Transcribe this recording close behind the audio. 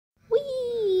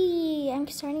I'm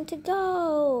starting to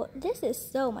go. This is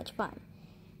so much fun.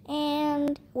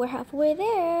 And we're halfway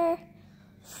there.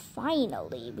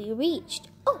 Finally, we reached.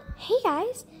 Oh, hey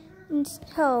guys. And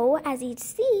so, as you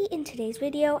see in today's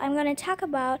video, I'm going to talk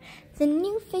about the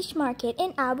new fish market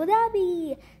in Abu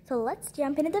Dhabi. So let's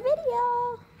jump into the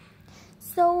video.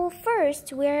 So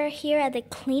first, we're here at the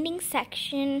cleaning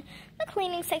section. The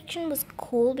cleaning section was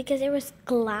cool because there was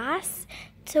glass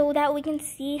so that we can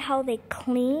see how they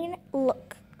clean.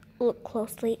 Look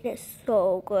closely. It is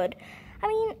so good. I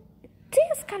mean,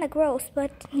 this is kind of gross, but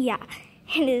yeah,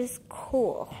 it is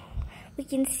cool. We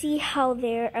can see how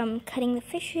they're cutting the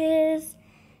fishes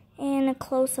and a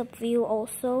close-up view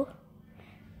also.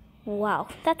 Wow,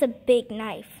 that's a big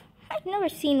knife. I've never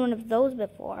seen one of those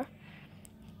before.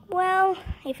 Well,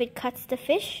 if it cuts the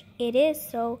fish, it is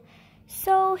so.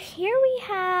 So here we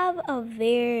have a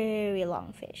very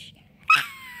long fish. Ah,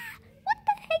 what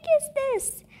the heck is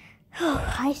this?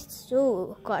 Oh, I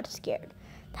so got scared.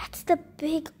 That's the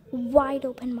big, wide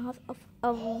open mouth of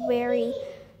a very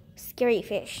scary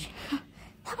fish.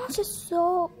 That mouth is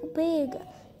so big.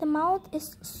 The mouth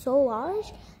is so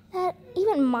large that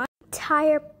even my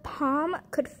entire palm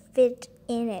could fit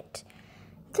in it.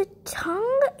 The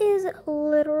tongue is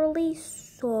literally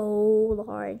so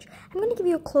large. I'm going to give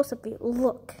you a close-up view.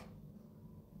 Look.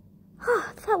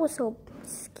 That was so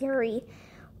scary.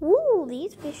 Woo,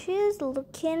 these fishes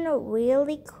looking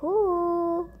really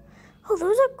cool. Oh,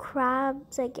 those are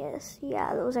crabs, I guess.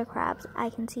 Yeah, those are crabs. I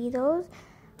can see those.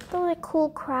 Those are cool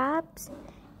crabs.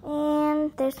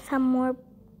 And there's some more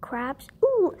crabs.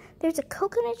 Ooh, there's a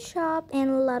coconut shop and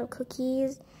a lot of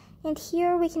cookies. And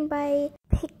here we can buy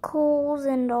pickles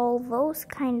and all those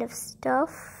kind of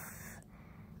stuff.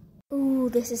 Ooh,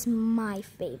 this is my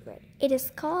favorite. It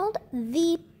is called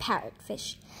the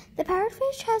parrotfish. The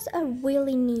parrotfish has a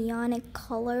really neonic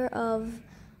color of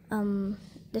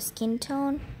the skin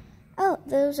tone. Oh,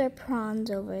 those are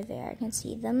prawns over there. I can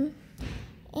see them.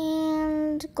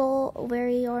 And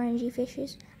very orangey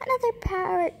fishes. Another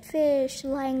parrotfish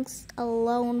lying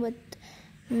alone with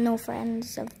no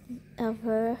friends of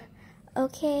her.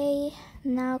 Okay,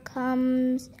 now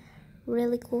comes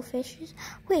really cool fishes.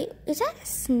 Wait, is that a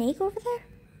snake over there?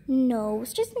 No,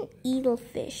 it's just an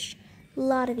eelfish. A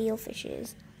lot of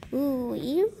eelfishes. Ooh,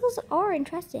 eels are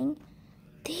interesting.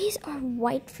 These are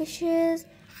white fishes.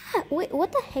 Wait,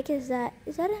 what the heck is that?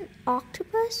 Is that an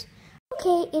octopus?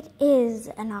 Okay, it is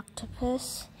an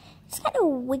octopus. It's kind of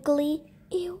wiggly.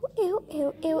 Ew, ew,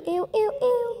 ew, ew, ew, ew,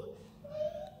 ew.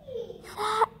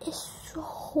 That is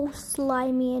so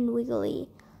slimy and wiggly.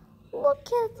 Look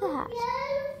at that.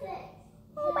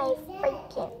 Oh my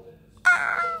freaking.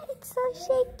 It's so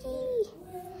shaky.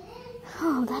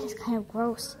 Oh, that is kind of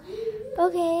gross.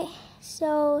 Okay,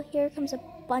 so here comes a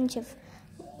bunch of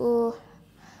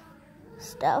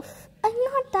stuff.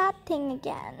 Not that thing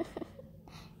again.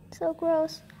 So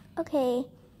gross. Okay,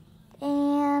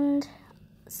 and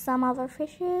some other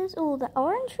fishes. Oh, the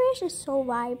orange fish is so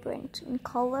vibrant in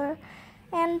color.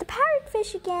 And the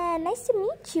parrotfish again. Nice to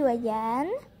meet you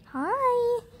again.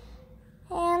 Hi.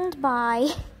 And bye.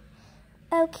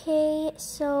 Okay,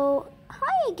 so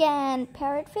hi again,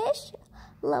 parrotfish.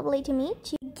 Lovely to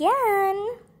meet you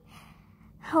again.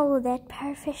 Oh, that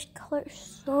parrotfish color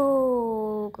is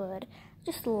so good.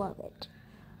 Just love it.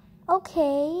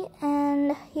 Okay,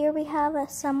 and here we have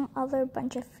some other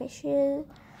bunch of fishes.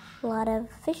 A lot of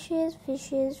fishes.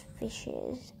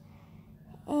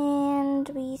 And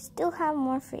we still have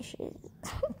more fishes.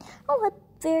 Oh, a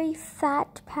very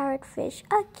fat parrotfish.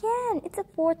 Again, it's the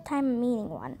fourth time I'm meeting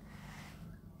one.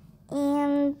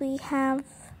 And we have,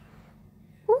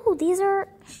 ooh, these are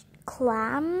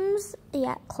clams.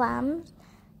 Yeah, clams.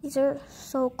 These are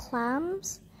so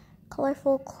clams.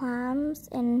 Colorful clams.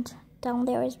 And down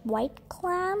there is white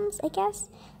clams, I guess.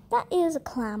 That is a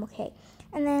clam, okay.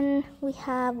 And then we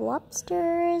have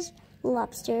lobsters,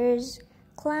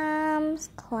 clams.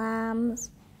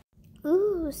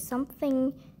 Ooh,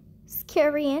 something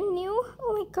scary and new.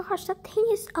 Oh my gosh, that thing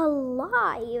is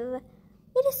alive.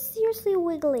 It is seriously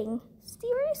wiggling.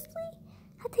 Seriously?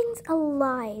 That thing's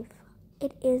alive.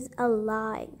 It is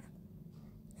alive.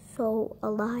 So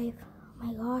alive. Oh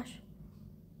my gosh.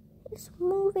 It's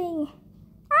moving.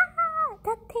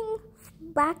 That thing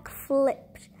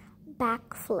backflipped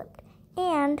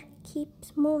and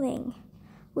keeps moving.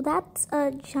 Well, that's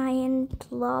a giant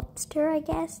lobster, I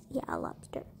guess. Yeah, a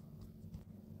lobster.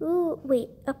 Ooh, wait,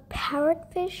 a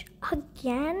parrotfish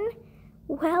again?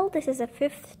 Well, this is the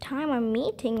fifth time I'm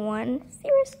meeting one.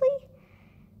 Seriously?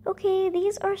 Okay,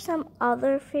 these are some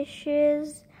other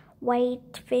fishes.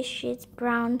 White fishes,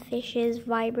 brown fishes,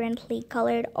 vibrantly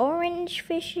colored orange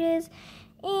fishes,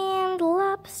 and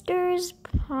lobsters,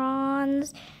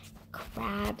 prawns,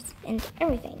 crabs, and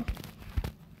everything.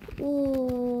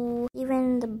 Ooh,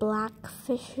 even the black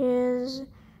fishes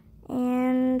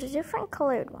and different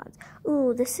colored ones.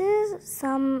 Ooh, this is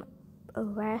some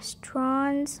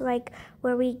restaurants like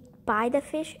where we buy the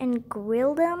fish and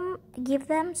grill them, give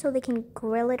them so they can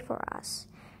grill it for us.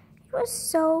 It was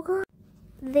so good.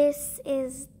 This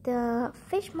is the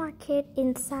fish market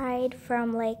inside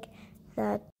from like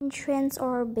the entrance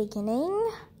or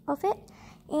beginning of it.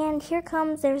 And here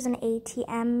comes, there's an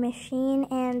ATM machine,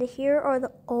 and here are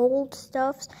the old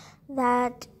stuffs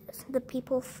that the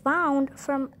people found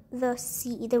from the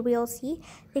sea, the real sea.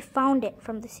 They found it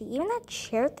from the sea. Even that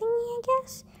chair thingy, I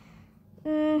guess.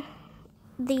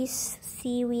 These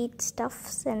seaweed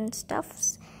stuffs and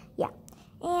stuffs. Yeah.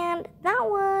 And that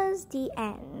was the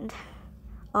end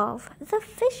of the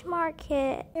fish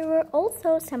market. There were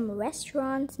also some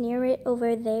restaurants near it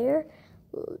over there.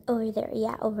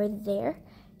 Over there.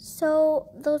 So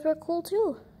those were cool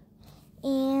too.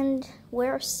 And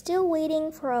we're still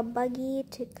waiting for a buggy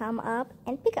to come up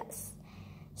and pick us.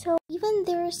 So even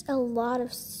there's a lot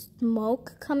of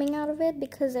smoke coming out of it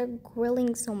because they're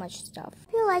grilling so much stuff.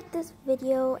 If you like this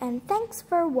video, and thanks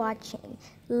for watching.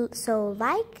 So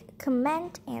like,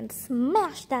 comment, and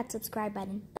smash that subscribe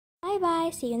button. Bye bye,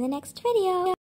 see you in the next video.